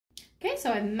Okay,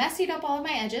 so I've messied up all of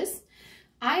my edges.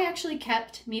 I actually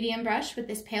kept medium brush with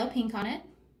this pale pink on it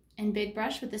and big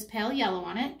brush with this pale yellow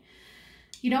on it.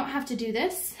 You don't have to do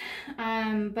this,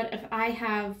 but if I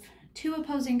have two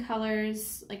opposing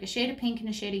colors, like a shade of pink and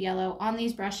a shade of yellow on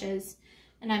these brushes,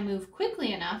 and I move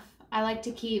quickly enough, I like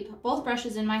to keep both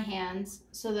brushes in my hands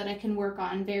so that I can work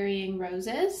on varying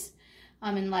roses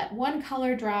and let one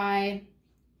color dry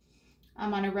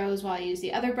on a rose while I use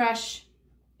the other brush.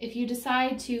 If you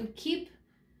decide to keep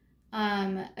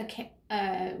one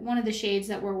of the shades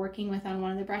that we're working with on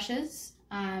one of the brushes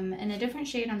and a different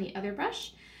shade on the other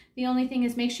brush, the only thing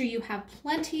is make sure you have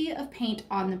plenty of paint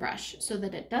on the brush so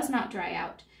that it does not dry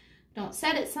out. Don't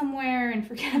set it somewhere and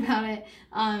forget about it.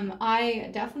 I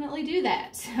definitely do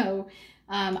that. So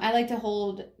I like to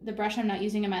hold the brush I'm not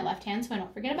using in my left hand so I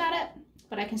don't forget about it,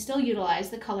 but I can still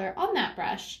utilize the color on that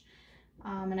brush.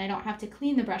 And I don't have to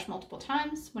clean the brush multiple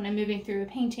times when I'm moving through a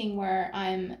painting where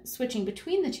I'm switching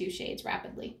between the two shades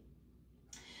rapidly.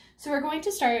 So we're going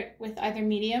to start with either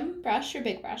medium brush or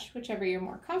big brush, whichever you're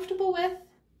more comfortable with.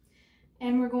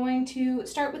 And we're going to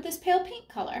start with this pale pink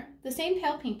color, the same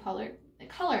pale pink color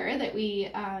that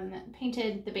we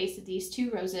painted the base of these two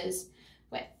roses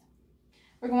with.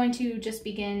 We're going to just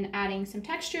begin adding some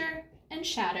texture and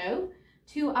shadow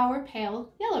to our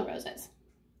pale yellow roses.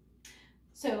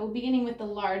 So beginning with the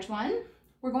large one,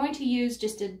 we're going to use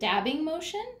just a dabbing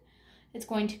motion. It's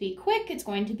going to be quick, it's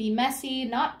going to be messy,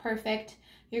 not perfect.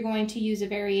 You're going to use a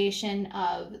variation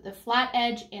of the flat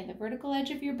edge and the vertical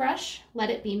edge of your brush. Let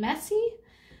it be messy.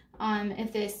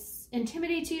 If this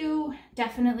intimidates you,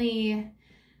 definitely,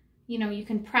 you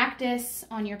can practice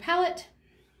on your palette.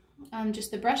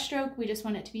 Just the brush stroke, we just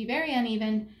want it to be very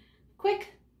uneven,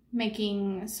 quick,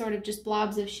 making sort of just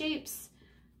blobs of shapes.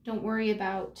 Don't worry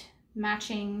about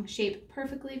matching shape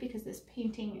perfectly because this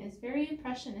painting is very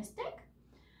impressionistic.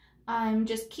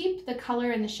 Just keep the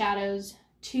color and the shadows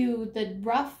to the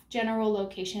rough general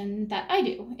location that I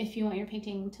do if you want your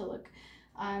painting to look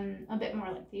a bit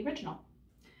more like the original.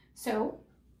 So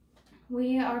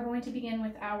we are going to begin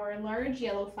with our large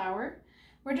yellow flower.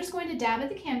 We're just going to dab at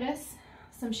the canvas,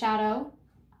 some shadow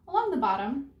along the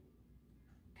bottom,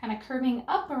 kind of curving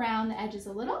up around the edges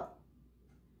a little,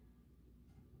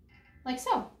 like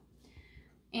so.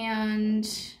 And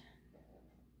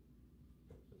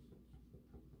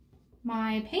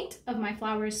my paint of my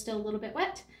flower is still a little bit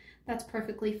wet. That's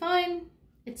perfectly fine.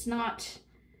 It's not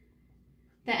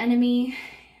the enemy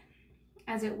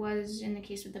as it was in the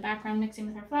case with the background mixing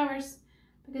with our flowers,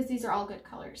 because these are all good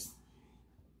colors.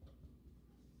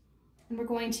 And we're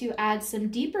going to add some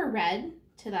deeper red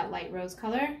to that light rose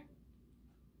color.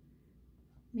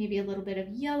 Maybe a little bit of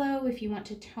yellow if you want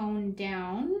to tone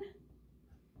down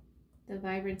the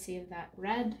vibrancy of that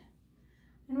red.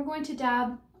 And we're going to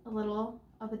dab a little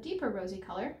of a deeper rosy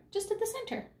color just at the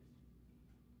center.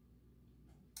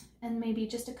 And maybe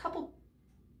just a couple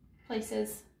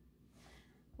places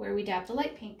where we dab the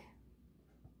light pink.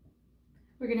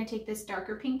 We're going to take this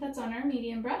darker pink that's on our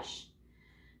medium brush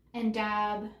and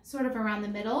dab sort of around the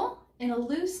middle in a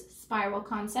loose spiral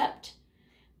concept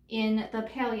in the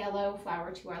pale yellow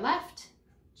flower to our left.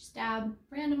 Just dab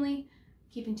randomly,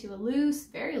 keeping to a loose,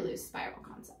 very loose spiral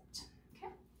concept.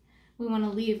 Okay. We want to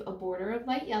leave a border of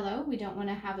light yellow. We don't want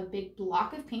to have a big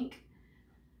block of pink.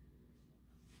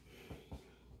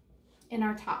 In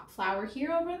our top flower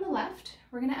here over on the left,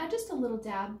 we're going to add just a little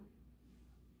dab.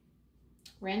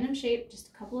 Random shape, just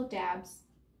a couple of dabs.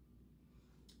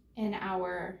 In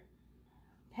our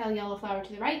pale yellow flower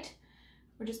to the right,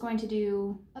 we're just going to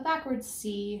do a backwards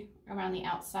C around the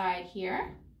outside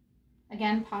here.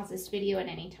 Again, pause this video at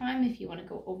any time if you want to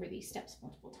go over these steps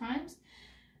multiple times.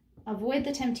 Avoid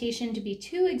the temptation to be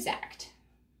too exact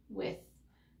with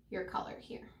your color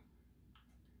here.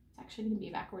 It's actually going to be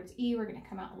a backwards E. We're going to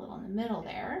come out a little in the middle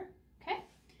there. Okay.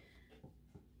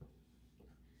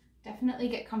 Definitely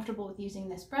get comfortable with using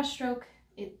this brush stroke.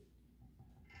 It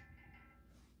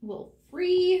will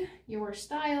free your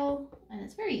style and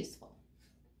it's very useful.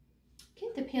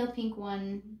 Get the pale pink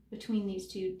one between these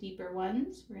two deeper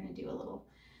ones. We're going to do a little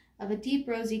of a deep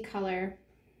rosy color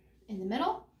in the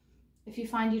middle. If you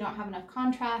find you don't have enough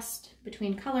contrast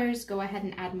between colors, go ahead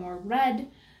and add more red.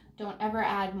 Don't ever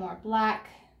add more black.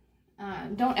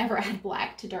 Don't ever add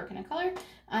black to darken a color.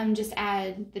 Just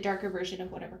add the darker version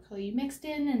of whatever color you mixed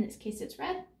in. In this case, it's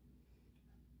red.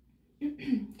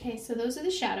 Okay, so those are the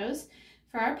shadows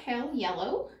for our pale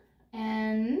yellow.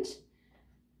 And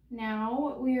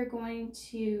now we are going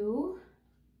to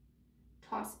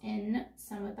toss in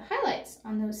some of the highlights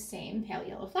on those same pale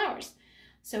yellow flowers.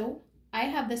 So I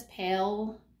have this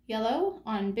pale yellow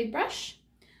on big brush.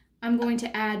 I'm going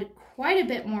to add quite a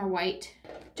bit more white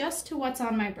just to what's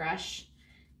on my brush,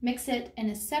 mix it in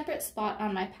a separate spot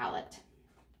on my palette.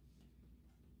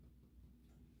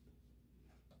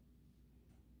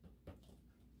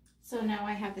 So now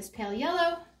I have this pale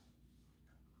yellow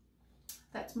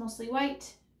that's mostly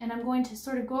white, and I'm going to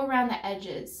sort of go around the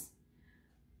edges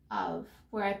of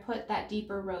where I put that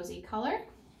deeper rosy color.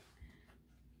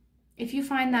 If you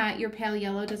find that your pale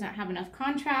yellow doesn't have enough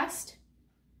contrast,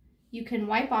 you can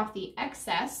wipe off the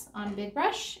excess on Big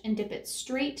Brush and dip it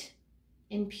straight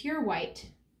in pure white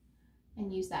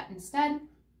and use that instead.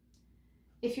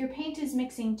 If your paint is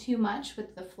mixing too much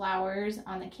with the flowers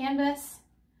on the canvas,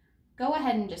 go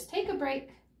ahead and just take a break,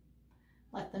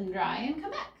 let them dry, and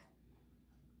come back.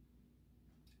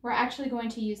 We're actually going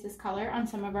to use this color on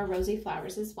some of our rosy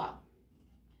flowers as well.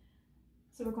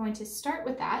 So we're going to start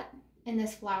with that. In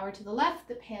this flower to the left,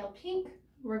 the pale pink,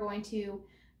 we're going to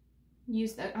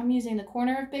use I'm using the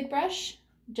corner of Big Brush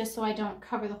just so I don't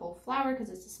cover the whole flower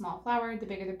because it's a small flower. The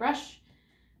bigger the brush,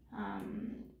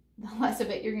 the less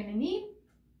of it you're going to need.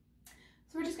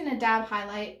 So we're just going to dab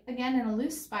highlight, again in a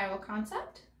loose spiral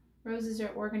concept. Roses are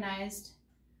organized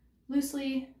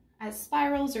loosely as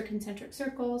spirals or concentric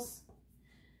circles.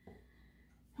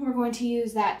 And we're going to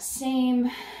use that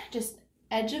same just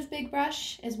edge of Big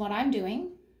Brush is what I'm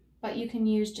doing, but you can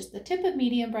use just the tip of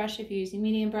medium brush if you're using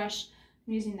medium brush.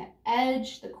 I'm using the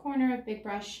edge, the corner of Big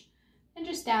Brush, and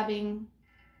just dabbing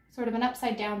sort of an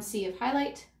upside down C of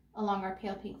highlight along our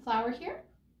pale pink flower here,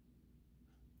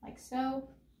 like so.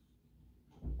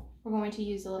 We're going to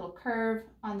use a little curve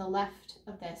on the left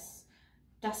of this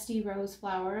dusty rose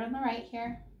flower on the right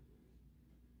here,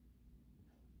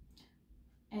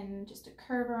 and just a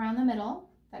curve around the middle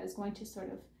that is going to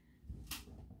sort of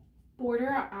border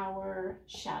our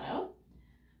shadow.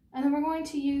 And then we're going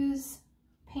to use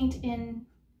paint in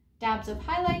dabs of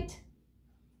highlight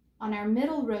on our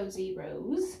middle rosy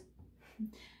rose,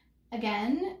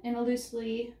 again in a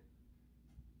loosely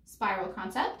spiral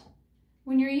concept.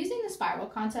 When you're using the spiral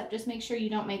concept, just make sure you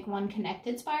don't make one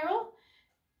connected spiral.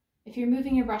 If you're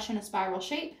moving your brush in a spiral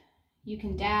shape, you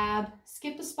can dab,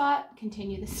 skip a spot,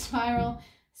 continue the spiral,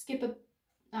 skip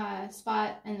a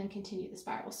spot, and then continue the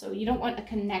spiral. So you don't want a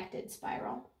connected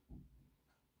spiral.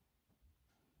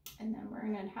 And then we're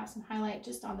going to have some highlight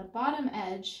just on the bottom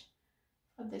edge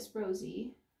of this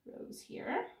rosy rose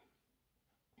here.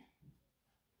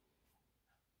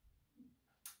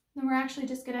 Then we're actually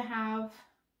just going to have,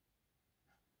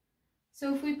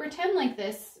 so if we pretend like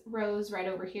this rose right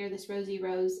over here, this rosy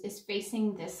rose is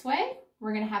facing this way,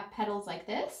 we're going to have petals like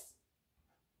this.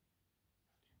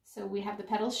 So we have the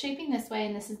petals shaping this way,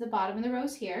 and this is the bottom of the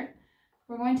rose here.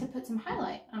 We're going to put some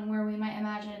highlight on where we might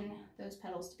imagine those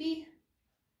petals to be.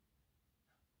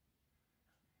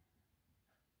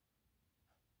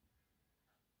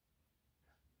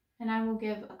 And I will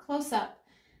give a close-up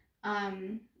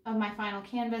of my final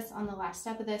canvas on the last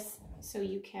step of this so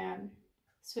you can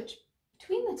switch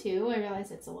between the two. I realize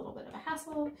it's a little bit of a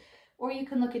hassle, or you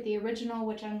can look at the original,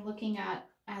 which I'm looking at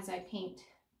as I paint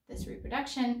this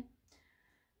reproduction,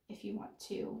 if you want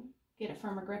to get a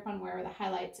firmer grip on where the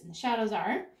highlights and the shadows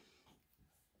are.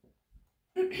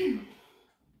 Okay,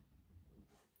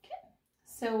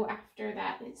 so after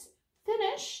that is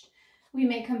finished, we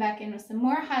may come back in with some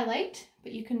more highlight,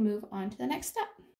 but you can move on to the next step.